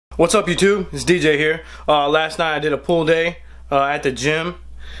What's up, YouTube? It's DJ here. Last night I did a pull day at the gym.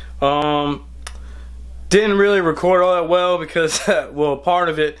 Didn't really record all that well because, well, part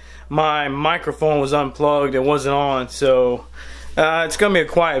of it, my microphone was unplugged. It wasn't on, so it's gonna be a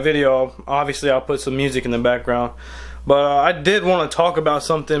quiet video. Obviously, I'll put some music in the background. But I did want to talk about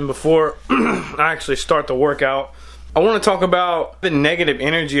something before I actually start the workout. I want to talk about the negative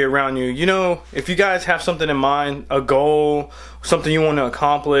energy around you. You know, if you guys have something in mind, a goal, something you want to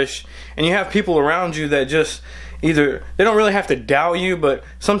accomplish, and you have people around you that just either, they don't really have to doubt you, but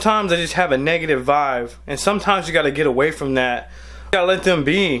sometimes they just have a negative vibe. And sometimes you got to get away from that. You got to let them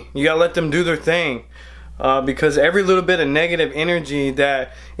be. You got to let them do their thing. Because every little bit of negative energy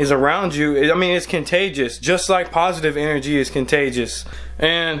that is around you, I mean, it's contagious. Just like positive energy is contagious.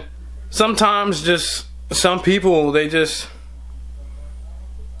 And sometimes just some people, they just,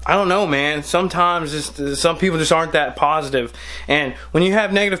 I don't know, man. Sometimes just, some people just aren't that positive. And when you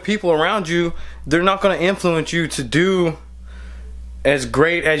have negative people around you, they're not going to influence you to do as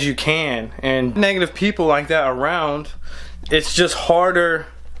great as you can. And negative people like that around, it's just harder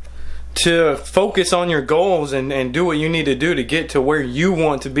to focus on your goals and do what you need to do to get to where you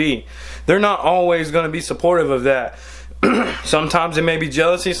want to be. They're not always going to be supportive of that. Sometimes it may be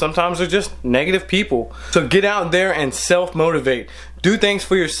jealousy, sometimes they're just negative people. So get out there and self-motivate. Do things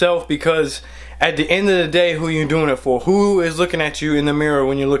for yourself, because at the end of the day, who are you doing it for? Who is looking at you in the mirror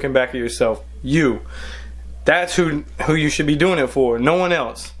when you're looking back at yourself? You. That's who you should be doing it for, no one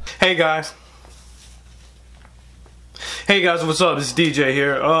else. Hey guys, what's up? It's DJ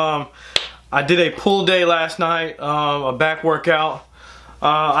here. I did a pull day last night, a back workout.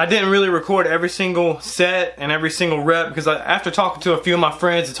 I didn't really record every single set and every single rep because after talking to a few of my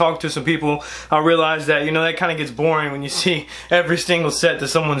friends and talking to some people, I realized that, you know, that kind of gets boring when you see every single set that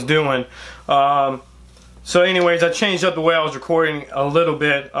someone's doing. So anyways, I changed up the way I was recording a little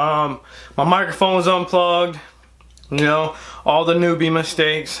bit. My microphone was unplugged, you know, all the newbie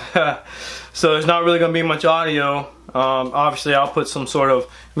mistakes. So there's not really going to be much audio. Obviously, I'll put some sort of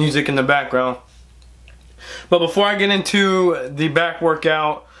music in the background. But before I get into the back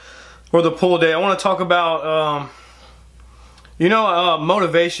workout or the pull day, I want to talk about, you know,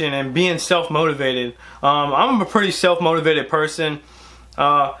 motivation and being self-motivated. I'm a pretty self-motivated person.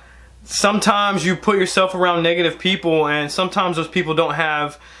 Sometimes you put yourself around negative people, and sometimes those people don't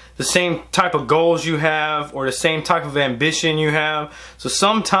have the same type of goals you have or the same type of ambition you have. So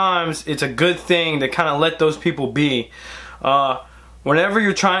sometimes it's a good thing to kind of let those people be. Whenever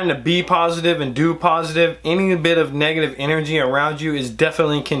you're trying to be positive and do positive, any bit of negative energy around you is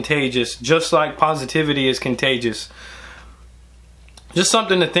definitely contagious, just like positivity is contagious. Just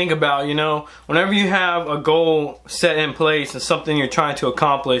something to think about, you know. Whenever you have a goal set in place and something you're trying to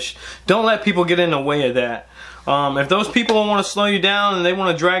accomplish, don't let people get in the way of that. If those people want to slow you down and they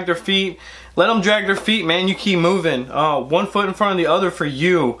want to drag their feet, let them drag their feet, man. You keep moving. One foot in front of the other for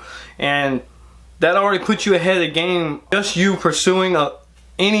you. And that already puts you ahead of the game. Just you pursuing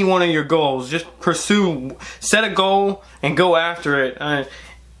any one of your goals. Just set a goal and go after it.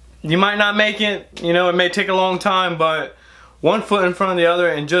 You might not make it, you know, it may take a long time, but one foot in front of the other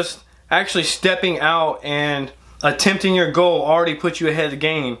and just actually stepping out and attempting your goal already puts you ahead of the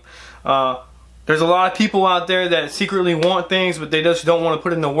game. There's a lot of people out there that secretly want things, but they just don't want to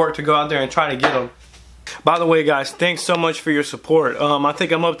put in the work to go out there and try to get them. By the way, guys, thanks so much for your support. I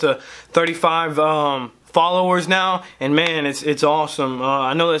think I'm up to 35 followers now, and man, it's awesome.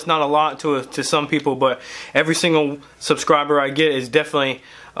 I know that's not a lot to some people, but every single subscriber I get is definitely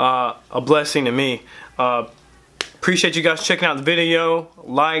a blessing to me. Appreciate you guys checking out the video.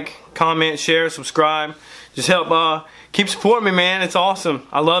 Like, comment, share, subscribe. Just help keep supporting me, man. It's awesome.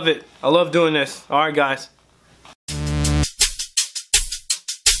 I love it. I love doing this. Alright, guys.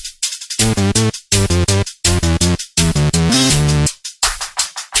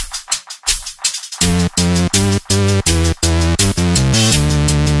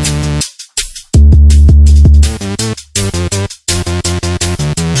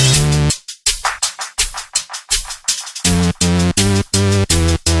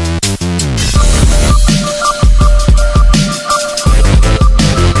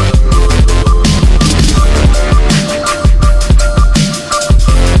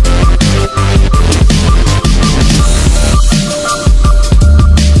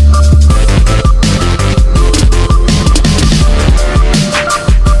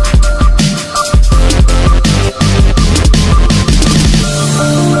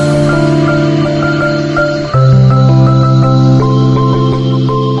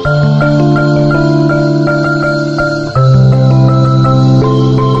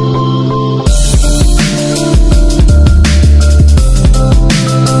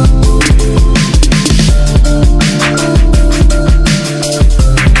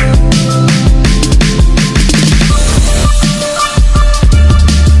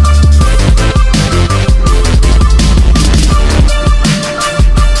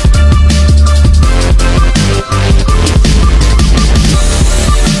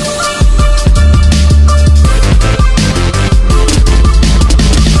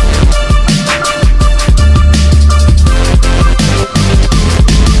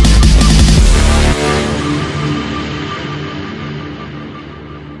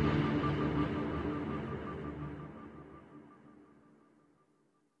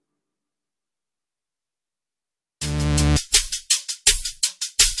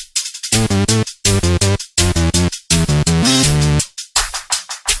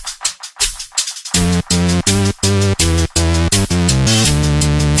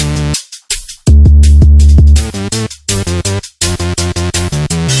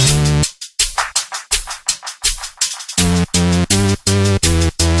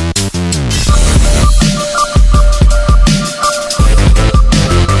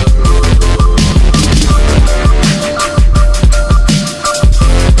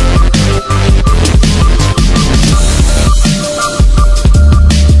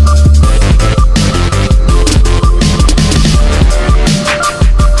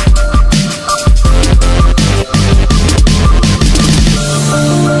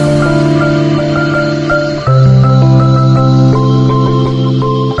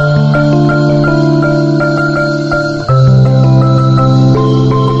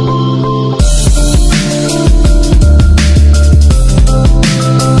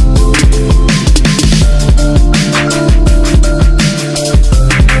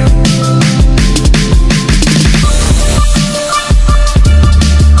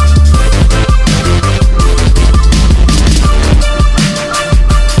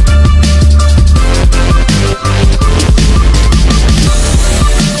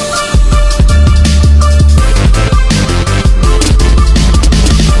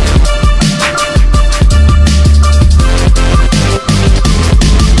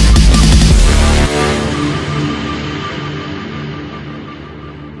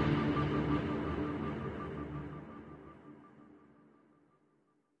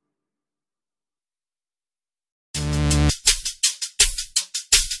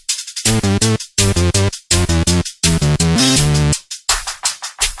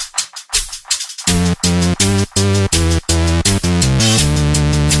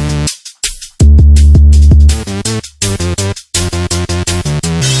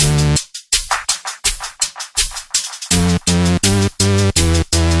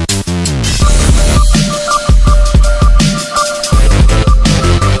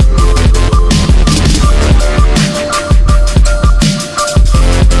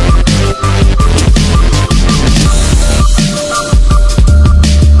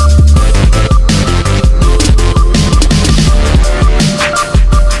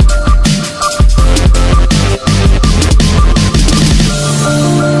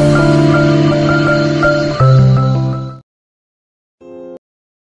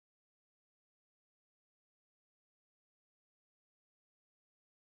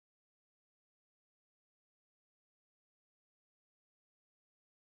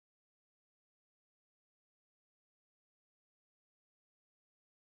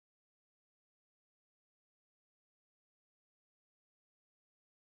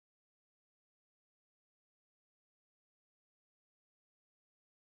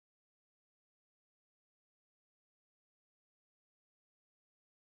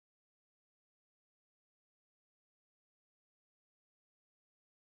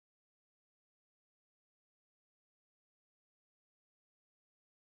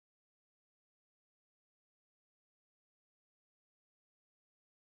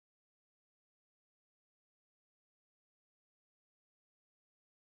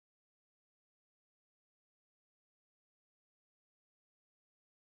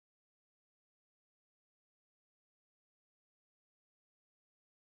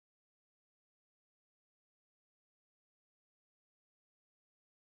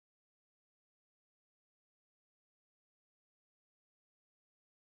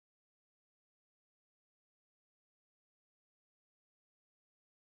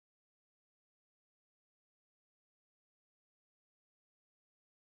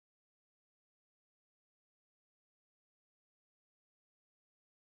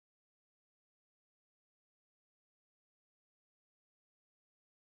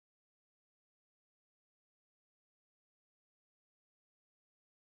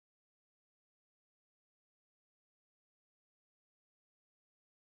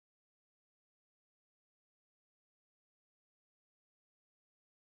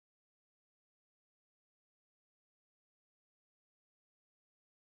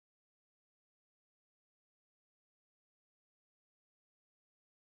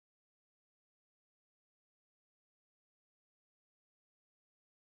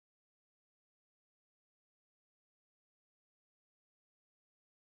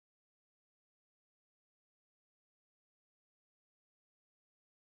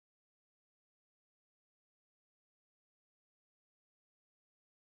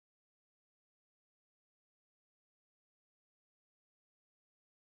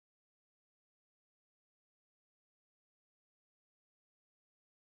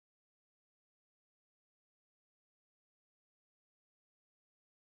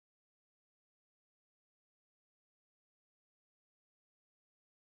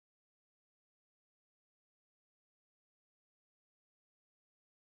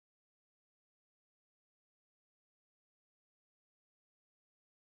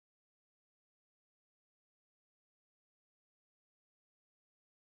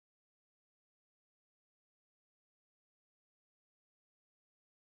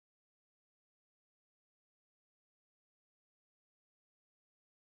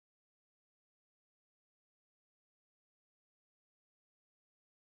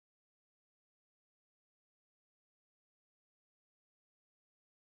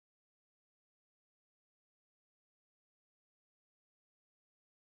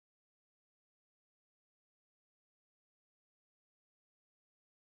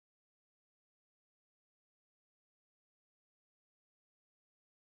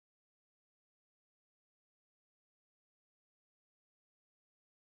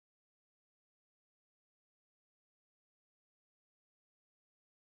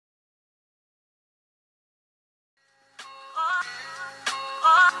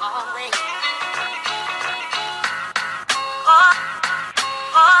 always